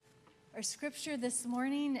Our scripture this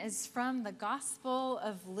morning is from the Gospel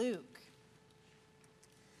of Luke.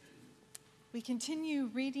 We continue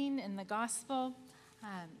reading in the Gospel,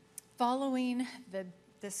 following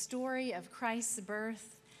the story of Christ's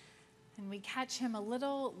birth, and we catch him a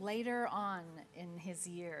little later on in his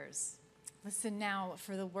years. Listen now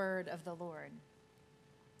for the word of the Lord.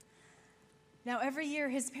 Now every year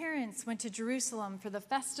his parents went to Jerusalem for the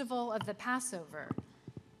festival of the Passover.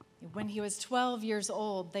 When he was 12 years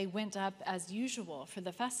old, they went up as usual for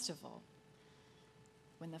the festival.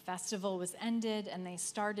 When the festival was ended and they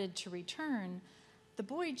started to return, the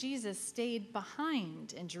boy Jesus stayed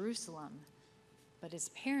behind in Jerusalem, but his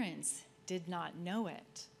parents did not know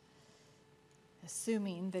it.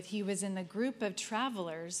 Assuming that he was in the group of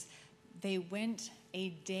travelers, they went a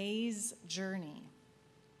day's journey.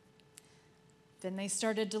 Then they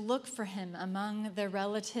started to look for him among their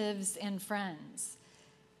relatives and friends.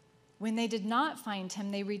 When they did not find him,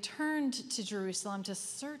 they returned to Jerusalem to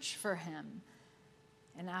search for him.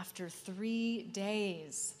 And after 3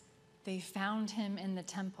 days, they found him in the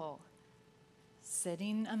temple,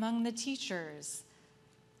 sitting among the teachers,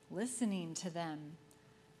 listening to them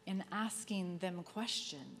and asking them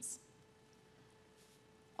questions.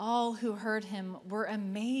 All who heard him were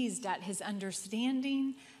amazed at his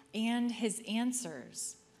understanding and his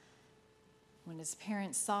answers. When his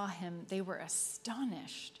parents saw him, they were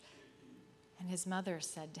astonished. And his mother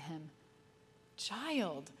said to him,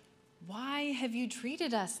 "Child, why have you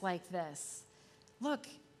treated us like this? Look,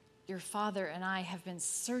 your father and I have been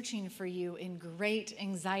searching for you in great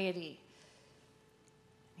anxiety."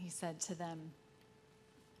 He said to them,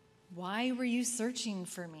 "Why were you searching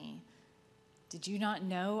for me? Did you not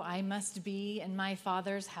know I must be in my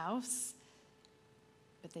father's house?"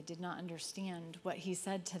 But they did not understand what he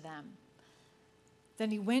said to them. Then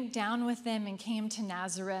he went down with them and came to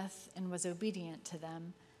Nazareth and was obedient to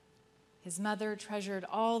them. His mother treasured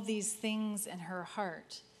all these things in her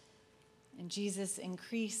heart. And Jesus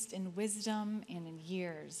increased in wisdom and in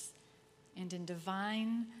years, and in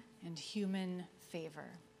divine and human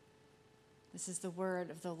favor. This is the word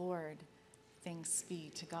of the Lord. Thanks be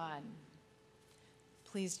to God.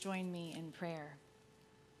 Please join me in prayer.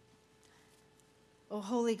 Oh,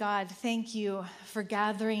 holy God, thank you for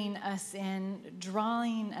gathering us in,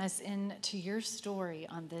 drawing us into your story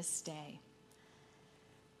on this day.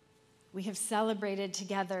 We have celebrated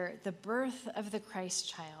together the birth of the Christ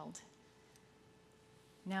child.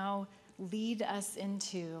 Now lead us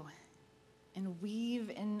into and weave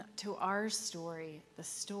into our story the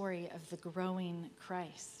story of the growing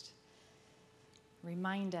Christ.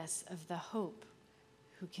 Remind us of the hope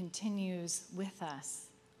who continues with us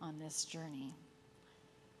on this journey.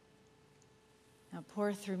 Now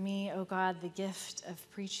pour through me, O God, the gift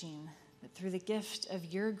of preaching, that through the gift of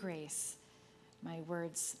your grace, my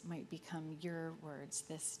words might become your words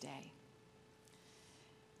this day.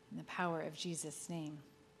 In the power of Jesus' name,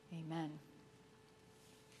 amen.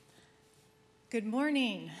 Good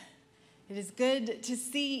morning. It is good to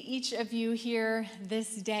see each of you here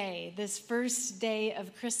this day, this first day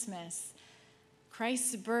of Christmas.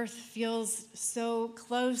 Christ's birth feels so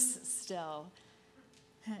close still.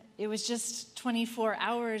 It was just 24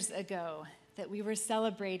 hours ago that we were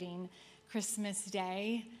celebrating Christmas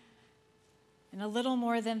Day, and a little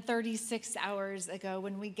more than 36 hours ago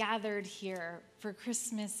when we gathered here for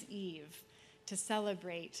Christmas Eve to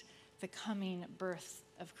celebrate the coming birth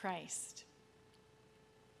of Christ.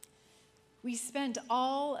 We spent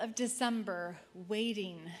all of December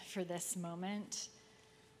waiting for this moment,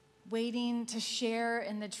 waiting to share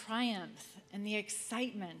in the triumph and the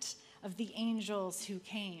excitement of the angels who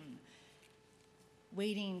came,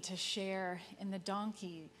 waiting to share in the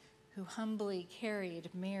donkey who humbly carried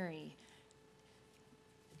Mary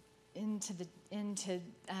into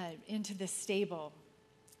the stable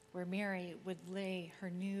where Mary would lay her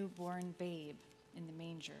newborn babe in the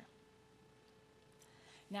manger.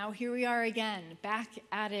 Now here we are again, back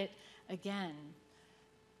at it again.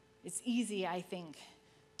 It's easy, I think,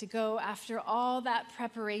 to go after all that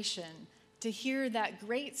preparation, to hear that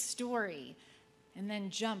great story, and then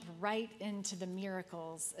jump right into the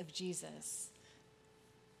miracles of Jesus,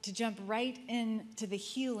 to jump right into the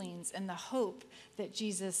healings and the hope that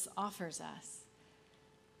Jesus offers us.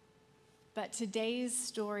 But today's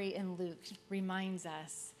story in Luke reminds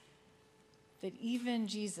us that even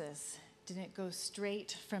Jesus didn't go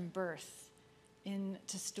straight from birth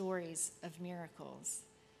into stories of miracles.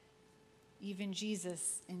 Even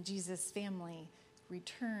Jesus and Jesus' family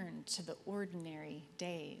returned to the ordinary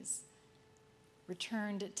days,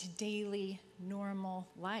 returned to daily, normal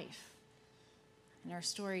life. And our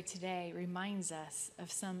story today reminds us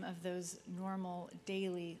of some of those normal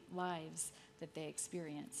daily lives that they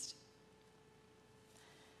experienced.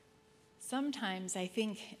 Sometimes I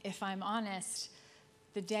think, if I'm honest,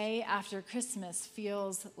 the day after Christmas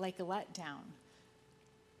feels like a letdown.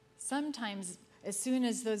 Sometimes, as soon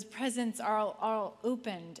as those presents are all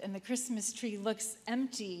opened and the Christmas tree looks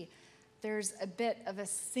empty, there's a bit of a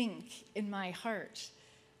sink in my heart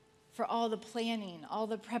for all the planning, all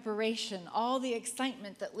the preparation, all the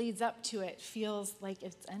excitement that leads up to it feels like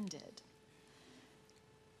it's ended.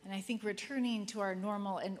 And I think returning to our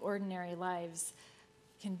normal and ordinary lives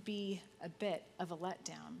can be a bit of a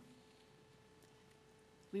letdown.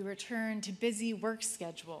 We return to busy work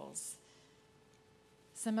schedules.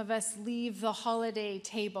 Some of us leave the holiday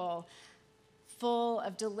table full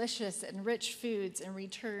of delicious and rich foods and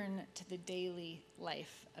return to the daily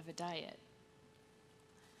life of a diet.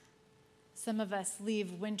 Some of us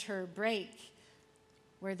leave winter break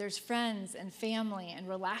where there's friends and family and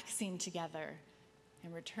relaxing together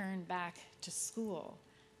and return back to school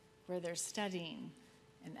where there's studying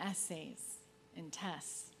and essays and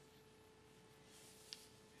tests.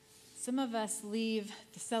 Some of us leave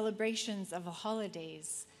the celebrations of the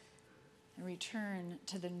holidays and return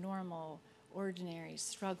to the normal, ordinary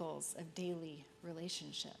struggles of daily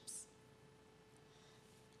relationships.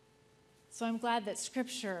 So I'm glad that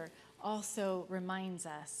Scripture also reminds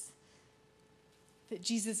us that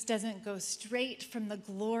Jesus doesn't go straight from the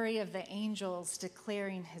glory of the angels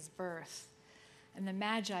declaring his birth and the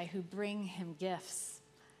magi who bring him gifts,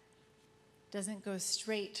 doesn't go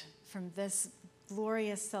straight from this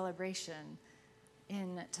glorious celebration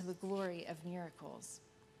into the glory of miracles.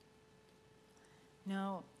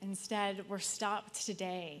 No, instead, we're stopped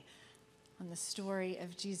today on the story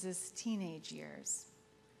of Jesus' teenage years,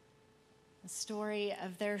 the story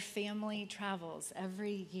of their family travels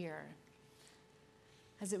every year,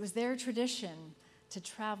 as it was their tradition to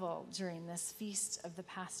travel during this feast of the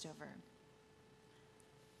Passover.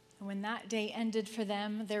 And when that day ended for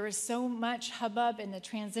them, there was so much hubbub in the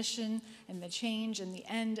transition and the change and the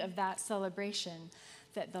end of that celebration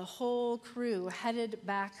that the whole crew headed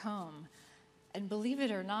back home. And believe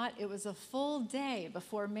it or not, it was a full day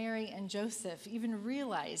before Mary and Joseph even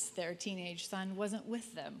realized their teenage son wasn't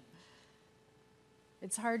with them.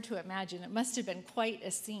 It's hard to imagine. It must have been quite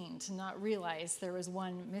a scene to not realize there was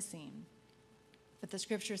one missing. But the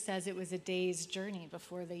scripture says it was a day's journey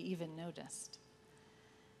before they even noticed.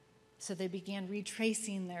 So they began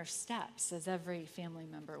retracing their steps, as every family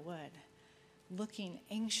member would, looking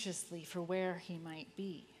anxiously for where he might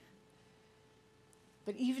be.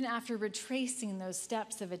 But even after retracing those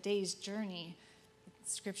steps of a day's journey,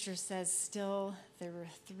 Scripture says still there were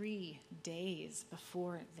 3 days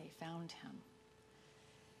before they found him.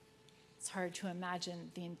 It's hard to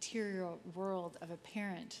imagine the interior world of a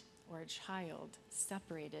parent or a child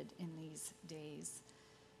separated in these days.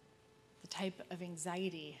 The type of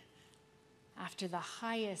anxiety after the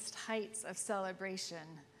highest heights of celebration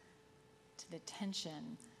to the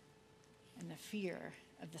tension and the fear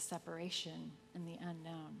of the separation and the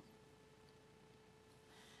unknown.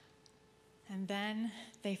 And then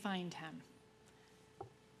they find him.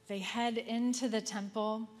 They head into the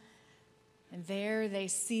temple, and there they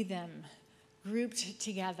see them grouped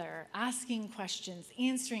together, asking questions,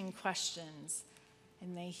 answering questions,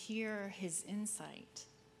 and they hear his insight,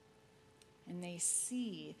 and they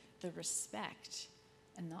see the respect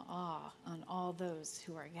and the awe on all those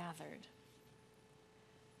who are gathered.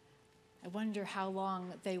 I wonder how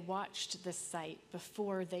long they watched this sight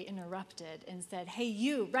before they interrupted and said, "Hey,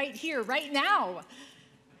 you, right here, right now."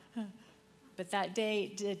 But that day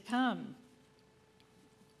did come.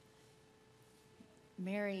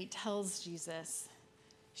 Mary tells Jesus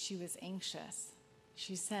she was anxious.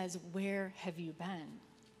 She says, "Where have you been?"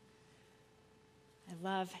 I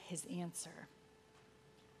love his answer.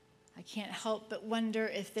 I can't help but wonder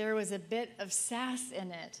if there was a bit of sass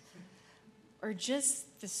in it, or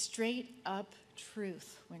just the straight up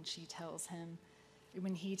truth when he tells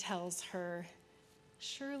her,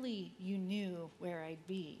 "Surely you knew where I'd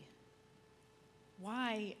be.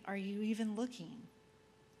 Why are you even looking?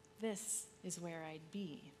 This is where I'd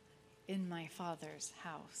be, in my Father's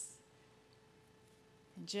house."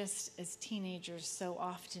 And just as teenagers so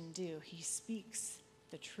often do, he speaks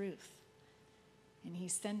the truth. And he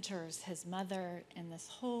centers his mother and this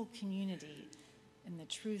whole community in the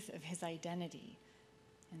truth of his identity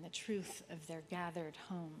and the truth of their gathered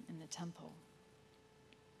home in the temple.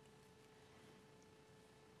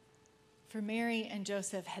 For Mary and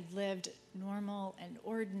Joseph had lived normal and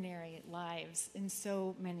ordinary lives in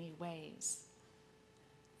so many ways.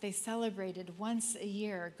 they celebrated once a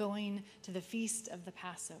year, going to the feast of the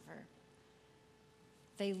Passover.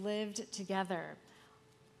 They lived together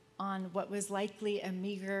on what was likely a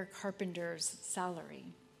meager carpenter's salary.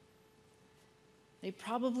 They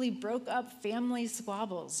probably broke up family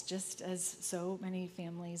squabbles, just as so many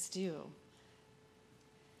families do.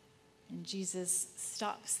 And Jesus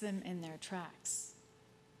stops them in their tracks.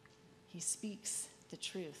 He speaks the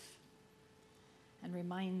truth and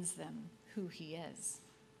reminds them who he is.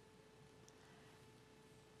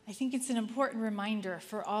 I think it's an important reminder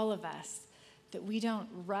for all of us that we don't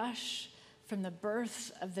rush from the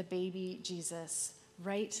birth of the baby Jesus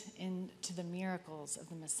right into the miracles of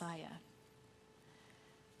the Messiah.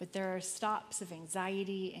 But there are stops of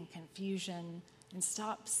anxiety and confusion and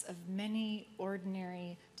stops of many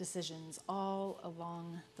ordinary decisions all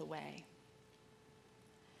along the way.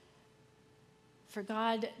 For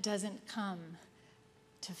God doesn't come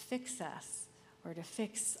to fix us or to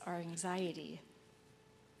fix our anxiety,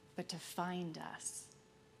 but to find us.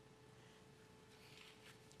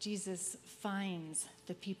 Jesus finds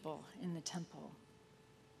the people in the temple.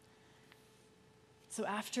 So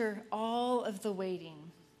after all of the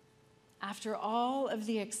waiting, after all of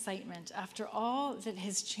the excitement, after all that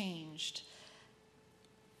has changed,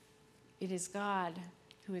 it is God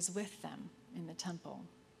who is with them in the temple.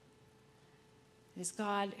 It is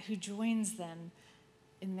God who joins them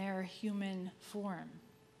in their human form.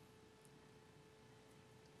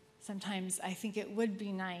 Sometimes I think it would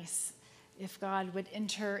be nice if God would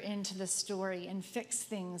enter into the story and fix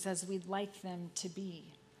things as we'd like them to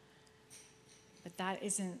be. But that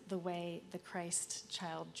isn't the way the Christ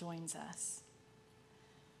child joins us.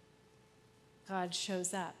 God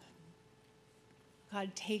shows up.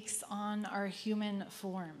 God takes on our human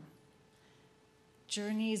form,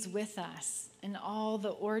 journeys with us in all the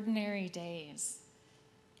ordinary days,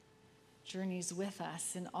 journeys with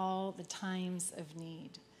us in all the times of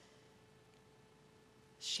need,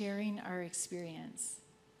 sharing our experience,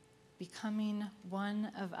 becoming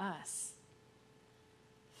one of us,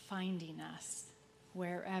 finding us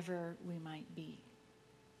wherever we might be.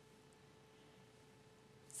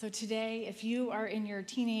 So today, if you are in your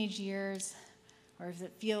teenage years, or if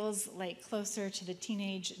it feels like closer to the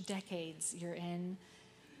teenage decades you're in,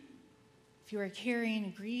 if you are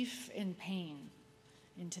carrying grief and pain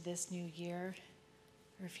into this new year,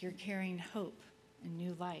 or if you're carrying hope and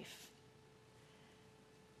new life,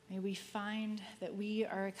 may we find that we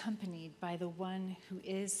are accompanied by the one who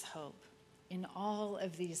is hope in all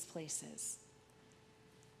of these places.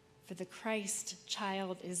 For the Christ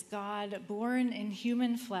child is God, born in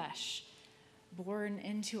human flesh, born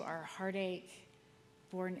into our heartache,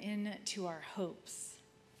 born into our hopes,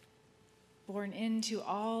 born into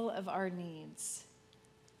all of our needs,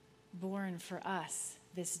 born for us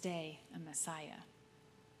this day a Messiah.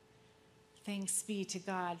 Thanks be to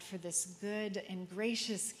God for this good and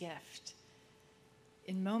gracious gift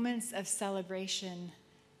in moments of celebration,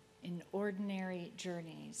 in ordinary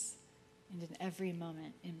journeys, and in every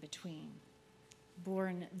moment in between.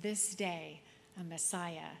 Born this day a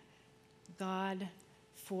Messiah, God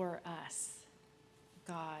for us,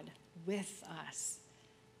 God with us.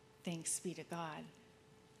 Thanks be to God.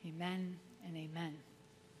 Amen and amen.